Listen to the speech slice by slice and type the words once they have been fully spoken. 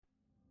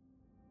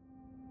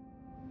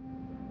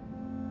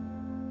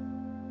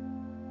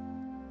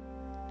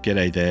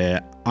G'day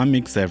there, I'm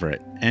Mikstape,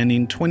 and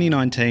in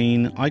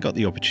 2019 I got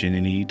the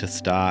opportunity to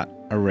start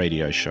a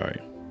radio show.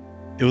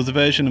 It was a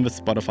version of a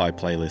Spotify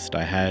playlist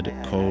I had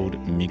called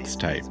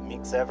Mikstape. This is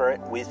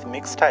Mikstape with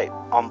Mikstape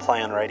on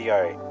Play on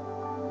Radio.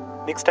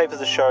 Mikstape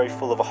is a show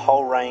full of a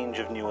whole range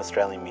of new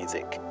Australian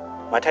music.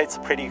 My tastes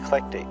are pretty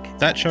eclectic.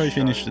 That show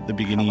finished at the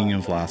beginning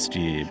of last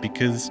year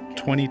because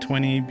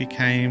 2020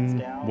 became,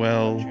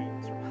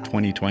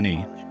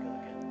 2020.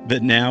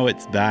 But now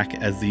it's back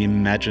as the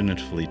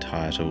imaginatively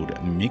titled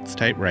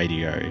Mikstape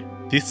Radio,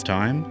 this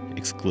time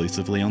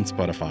exclusively on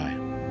Spotify.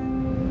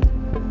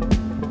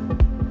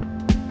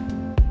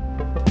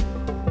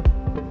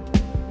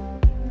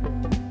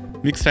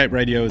 Mikstape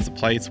Radio is a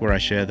place where I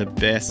share the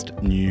best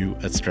new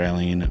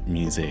Australian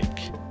music.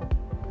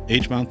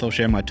 Each month I'll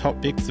share my top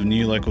picks of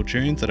new local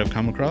tunes that I've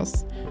come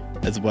across,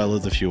 as well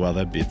as a few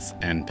other bits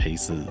and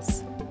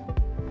pieces.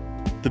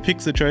 The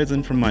picks are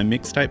chosen from my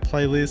Mikstape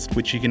playlist,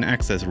 which you can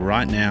access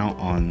right now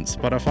on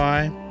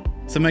Spotify.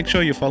 So make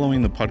sure you're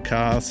following the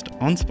podcast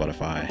on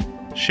Spotify,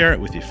 share it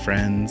with your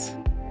friends,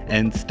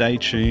 and stay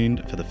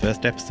tuned for the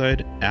first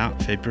episode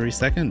out February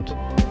 2nd.